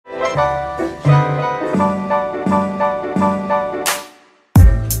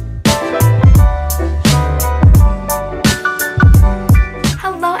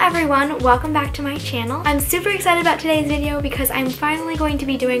channel. I'm super excited about today's video because I'm finally going to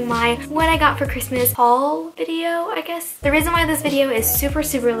be doing my what I got for Christmas haul video, I guess. The reason why this video is super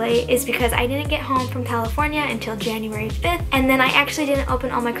late is because I didn't get home from California until January 5th, and then I actually didn't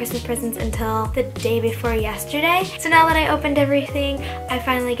open all my Christmas presents until the day before yesterday. So now that I opened everything, I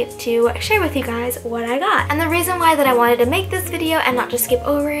finally get to share with you guys what I got. And the reason why that I wanted to make this video and not just skip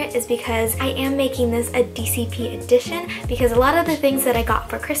over it is because I am making this a DCP edition, because a lot of the things that I got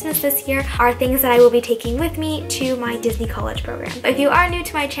for Christmas this year are things that I will be taking with me to my Disney college program. If you are new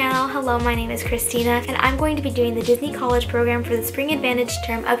to my channel, hello, my name is Christina, and I'm going to be doing the Disney college program for the Spring Advantage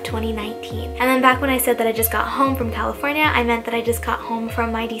term of 2019. And then back when I said that I just got home from California, I meant that I just got home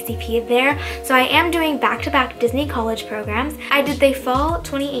from my DCP there. So I am doing back-to-back Disney college programs. I did the fall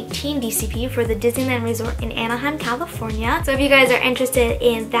 2018 DCP for the Disneyland Resort in Anaheim, California. So if you guys are interested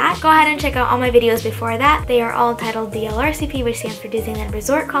in that, go ahead and check out all my videos before that. They are all titled DLRCP, which stands for Disneyland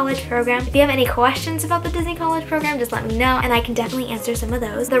Resort College Program. If you have any questions about the Disney college program, just let me know and I can definitely answer some of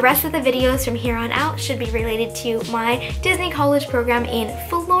those. The rest of the videos from here on out should be related to my Disney college program in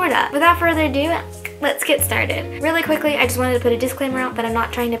Florida. Without further ado, let's get started. Really quickly, I just wanted to put a disclaimer out that I'm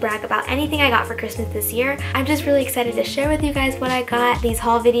not trying to brag about anything I got for Christmas this year. I'm just really excited to share with you guys what I got. These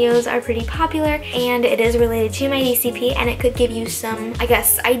haul videos are pretty popular and it is related to my DCP, and it could give you some, I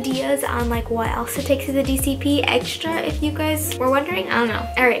guess, ideas on like what else to take to the DCP extra if you guys were wondering. I don't know.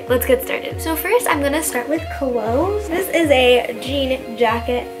 Alright, let's get started. So first, I'm gonna start with clothes. This is a jean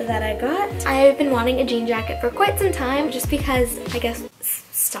jacket that I got. I've been wanting a jean jacket for quite some time just because, I guess,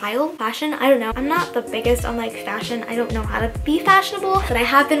 style, fashion, I don't know. I'm not the biggest on like fashion. I don't know how to be fashionable, but I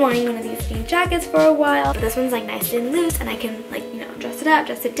have been wanting one of these jean jackets for a while. But this one's like nice and loose and I can like, you know, dress it up,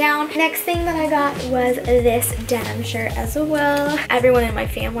 dress it down. Next thing that I got was this denim shirt as well. Everyone in my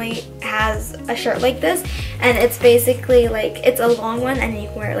family has a shirt like this, and it's basically like, it's a long one and you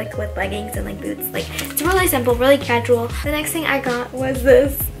can wear it like with leggings and like boots. Like, it's really simple, really casual. The next thing I got was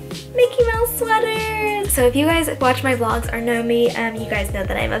this Mickey Mouse sweater. So if you guys watch my vlogs or know me, you guys know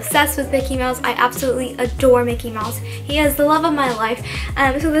that I'm obsessed with Mickey Mouse. I absolutely adore Mickey Mouse. He is the love of my life.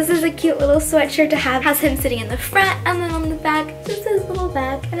 So this is a cute little sweatshirt to have. It has him sitting in the front, and then on the back, just his little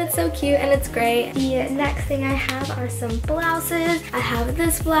bag, and it's so cute and it's great. The next thing I have are some blouses. I have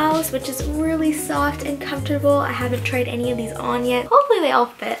this blouse, which is really soft and comfortable. I haven't tried any of these on yet. Hopefully they all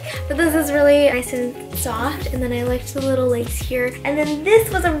fit, but this is really nice and soft, and then I liked the little lace here. And then this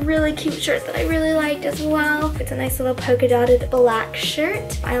was a really cute shirt that I really liked as well. It's a nice little polka dotted black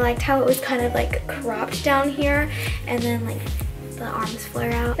shirt. I liked how it was kind of like cropped down here and then like the arms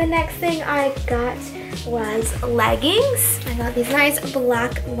flare out. The next thing I got was leggings. I got these nice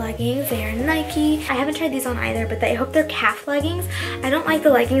black leggings. They are Nike. I haven't tried these on either, but I hope they're calf leggings. I don't like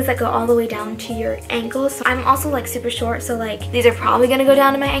the leggings that go all the way down to your ankles. So I'm also like super short, so like these are probably gonna go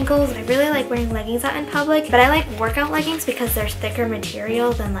down to my ankles. I really like wearing leggings out in public, but I like workout leggings because there's thicker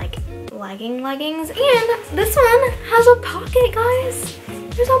material than like leggings. And this one has a pocket, guys.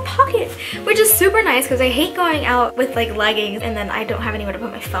 There's a pocket, which is super nice because I hate going out with like leggings and then I don't have anywhere to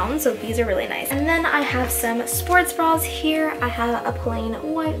put my phone, so these are really nice. And then I have some sports bras here. I have a plain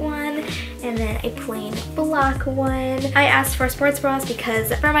white one and then a plain black one. I asked for sports bras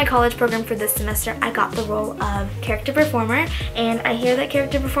because for my college program for this semester, I got the role of character performer, and I hear that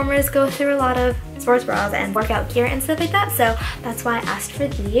character performers go through a lot of sports bras and workout gear and stuff like that, so that's why I asked for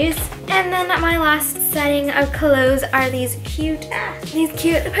these. And then my last setting of clothes are these cute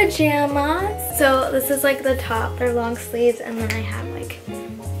pajamas. So this is like the top, they're long sleeves, and then I have like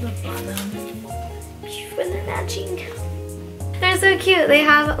the bottom, and they're matching. They're so cute. They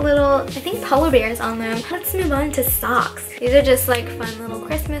have little, I think, polar bears on them. Let's move on to socks. These are just like fun little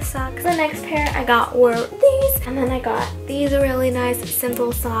Christmas socks. The next pair I got were these, and then I got these really nice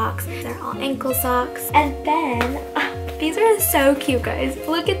simple socks. They're all ankle socks. And then, these are so cute, guys.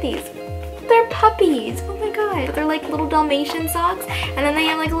 Look at these. They're puppies. Oh my god. But they're like little Dalmatian socks, and then they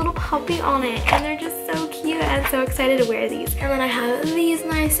have like a little puppy on it, and they're just so cute. I'm so excited to wear these. And then I have these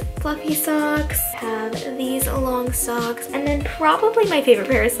nice fluffy socks. I have these long socks, and then probably my favorite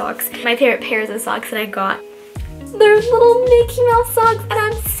pair of socks. My favorite pairs of socks that I got. They're little Mickey Mouse socks, and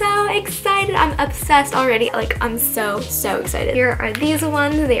I'm so excited. I'm obsessed already. Like, I'm so excited. Here are these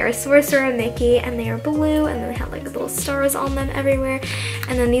ones. They are Sorcerer Mickey, and they are blue, and they have like little stars on them everywhere.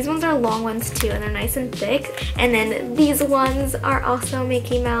 And then these ones are long ones too, and they're nice and thick. And then these ones are also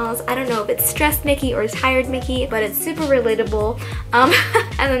Mickey Mouse. I don't know if it's stressed Mickey or tired Mickey, but it's super relatable. And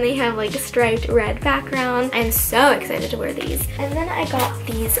then they have like a striped red background. I'm so excited to wear these. And then I got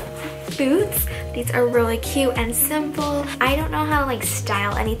these boots. These are really cute and simple. I don't know how to like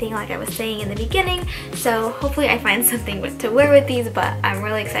style anything like I was saying in the beginning, so hopefully I find something to wear with these, but I'm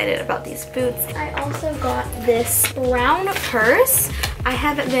really excited about these boots. I also got this brown purse. I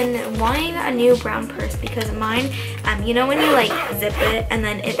haven't been wanting a new brown purse because mine, you know when you like zip it and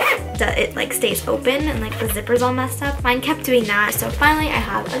then it like stays open and like the zipper's all messed up? Mine kept doing that, so finally I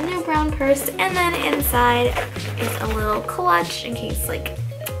have a new brown purse, and then inside is a little clutch in case, like,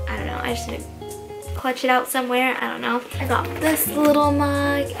 I don't know, I just need to clutch it out somewhere, I don't know. I got this little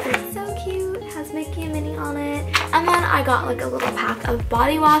mug, it's so cute, it has Mickey and Minnie on it. And then I got like a little pack of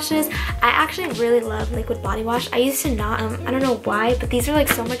body washes. I actually really love liquid body wash. I used to not, I don't know why, but these are like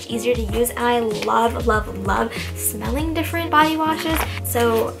so much easier to use, and I love, love, love smelling different body washes.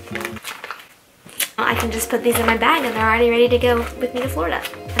 So I can just put these in my bag and they're already ready to go with me to Florida.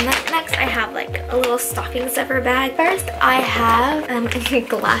 And then next I have like a little stocking stuffer bag. First I have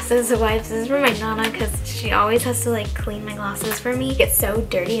glasses wipes. This is for my Nana because she always has to like clean my glasses for me. It gets so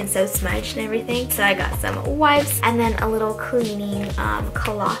dirty and so smudged and everything. So I got some wipes and then a little cleaning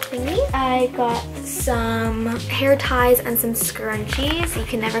cloth thingy. I got some hair ties and some scrunchies. You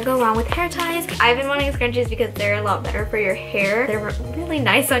can never go wrong with hair ties. I've been wanting scrunchies because they're a lot better for your hair. They're really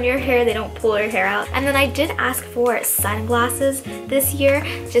nice on your hair. They don't pull your hair out. And then I did ask for sunglasses this year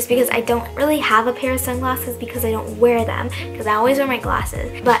just because I don't really have a pair of sunglasses because I don't wear them because I always wear my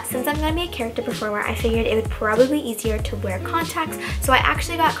glasses. But since I'm going to be a character performer, I figured it would probably be easier to wear contacts. So I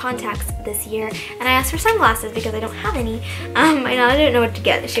actually got contacts this year and I asked for sunglasses because I don't have any. My Nana didn't know what to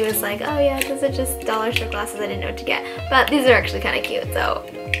get. She was like, oh yeah, those are just dollar store glasses, I didn't know what to get. But these are actually kind of cute, so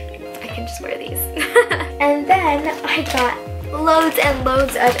I can just wear these. And then I got loads and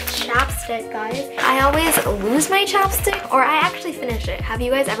loads of chapstick, guys. I always lose my chapstick or I actually finish it. Have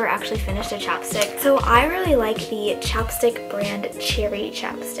you guys ever actually finished a chapstick? So I really like the chapstick brand Cherry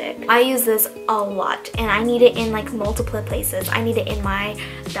chapstick. I use this a lot and I need it in like multiple places. I need it in my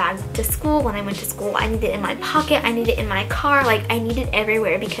bag to school when I went to school. I need it in my pocket. I need it in my car. Like I need it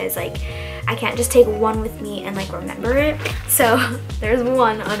everywhere because like I can't just take one with me and like remember it. So there's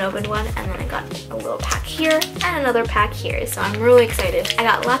one unopened one and then I got a little pack here and another pack here. So I'm really excited. I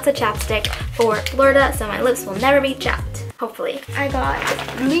got lots of chapstick for Florida so my lips will never be chapped. Hopefully. I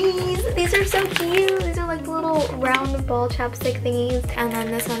got these. These are so cute. These are like little round ball chapstick thingies. And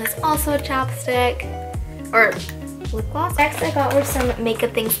then this one is also a chapstick. Or lip gloss. Next I got were some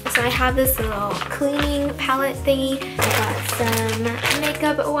makeup things. So I have this little cleaning palette thingy. I got some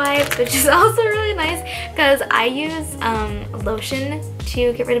makeup wipes, which is also really nice because I use lotion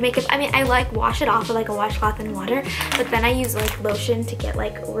to get rid of makeup. I mean, I like wash it off with like a washcloth and water, but then I use like lotion to get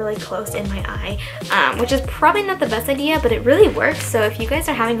like really close in my eye, which is probably not the best idea, but it really works. So if you guys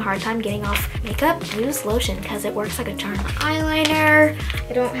are having a hard time getting off makeup, use lotion because it works like a charm. Eyeliner.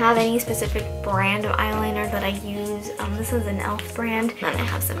 I don't have any specific brand of eyeliner that I use. This is an e.l.f. brand. Then I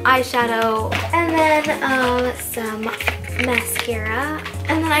have some eyeshadow and then some mascara.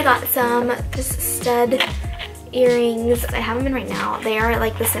 And then I got some just stud earrings. I have them in right now. They are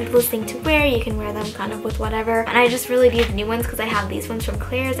like the simplest thing to wear. You can wear them kind of with whatever. And I just really need new ones because I have these ones from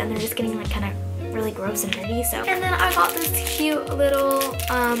Claire's and they're just getting like kind of really gross and dirty. So, and then I got this cute little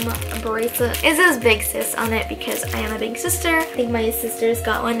bracelet. It says Big Sis on it because I am a big sister. I think my sister's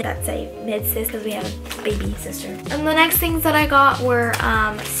got one that's a mid sis because we have a baby sister. And the next things that I got were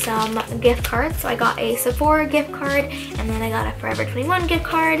some gift cards. So I got a Sephora gift card and then I got a Forever 21 gift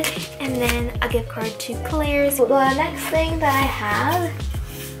card and then a gift card to Claire's. The next thing that I have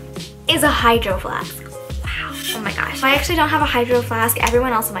is a hydro flask. Oh my gosh. I actually don't have a hydro flask.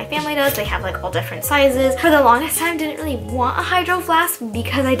 Everyone else in my family does. They have like all different sizes. For the longest time, didn't really want a hydro flask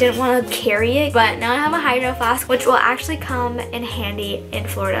because I didn't want to carry it. But now I have a hydro flask, which will actually come in handy in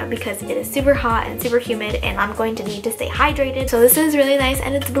Florida because it is super hot and super humid and I'm going to need to stay hydrated. So this is really nice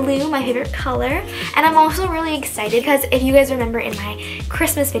and it's blue, my favorite color. And I'm also really excited because if you guys remember in my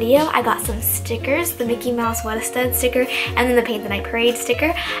Christmas video, I got some stickers, the Mickey Mouse What a Stud sticker and then the Paint the Night Parade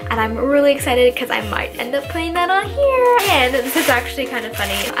sticker. And I'm really excited because I might end up putting that on here. And this is actually kind of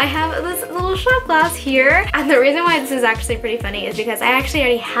funny. I have this little shot glass here and the reason why this is actually pretty funny is because I actually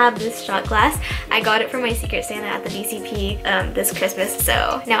already have this shot glass. I got it from my Secret Santa at the DCP this Christmas,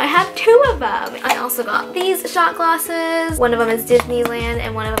 so now I have two of them. I also got these shot glasses. One of them is Disneyland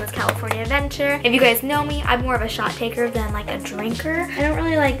and one of them is California Adventure. If you guys know me, I'm more of a shot taker than like a drinker. I don't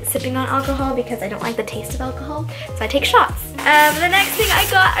really like sipping on alcohol because I don't like the taste of alcohol, so I take shots. The next thing I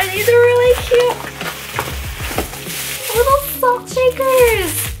got are these really cute little salt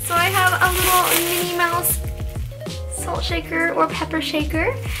shakers. So I have a little Minnie Mouse salt shaker or pepper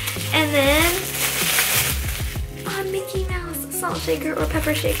shaker and then a Mickey Mouse salt shaker or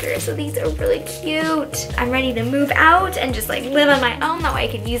pepper shaker, so these are really cute. I'm ready to move out and just like live on my own. That way I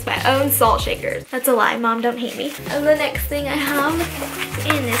can use my own salt shakers. That's a lie, Mom, don't hate me. And the next thing I have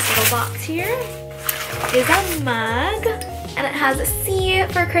in this little box here is a mug, and it has a C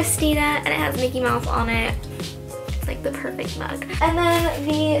for Christina, and it has Mickey Mouse on it. It's like the perfect mug. And then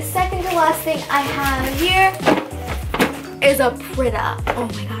the second to last thing I have here is a Brita. Oh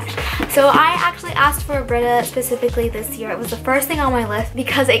my gosh. So I actually asked for a Brita specifically this year. It was the first thing on my list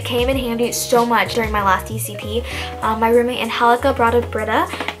because it came in handy so much during my last DCP. My roommate Angelica brought a Brita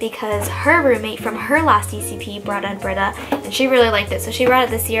because her roommate from her last DCP brought a Brita and she really liked it. So she brought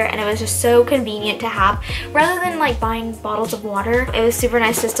it this year and it was just so convenient to have. Rather than like buying bottles of water, it was super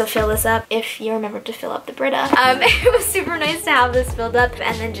nice just to fill this up if you remember to fill up the Brita. It was super nice to have this filled up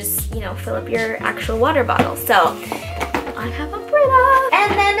and then just, you know, fill up your actual water bottle. So I have a Brita.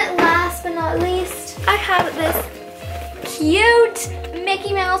 And then last but not least, I have this cute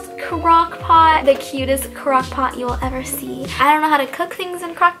Mickey Mouse crock pot. The cutest crock pot you will ever see. I don't know how to cook things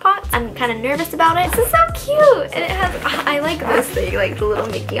in crock pots. I'm kind of nervous about it. This is so cute. And it has, I like this thing, like the little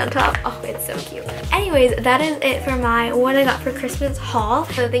Mickey on top. Oh, it's so cute. Anyways, that is it for my what I got for Christmas haul.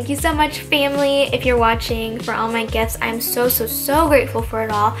 So thank you so much, family, if you're watching, for all my gifts. I'm so grateful for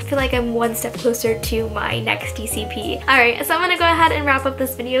it all. I feel like I'm one step closer to my next DCP. Alright, so I'm gonna go ahead and wrap up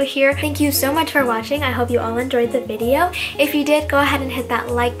this video here. Thank you so much for watching. I hope you all enjoyed the video. If you did, go ahead and hit that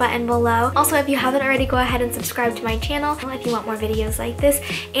like button below. Also, if you haven't already, go ahead and subscribe to my channel if you want more videos like this,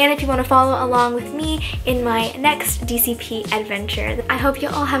 and if you want to follow along with me in my next DCP adventure. I hope you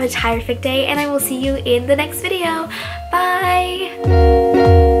all have a terrific day, and I will see you in the next video. Bye!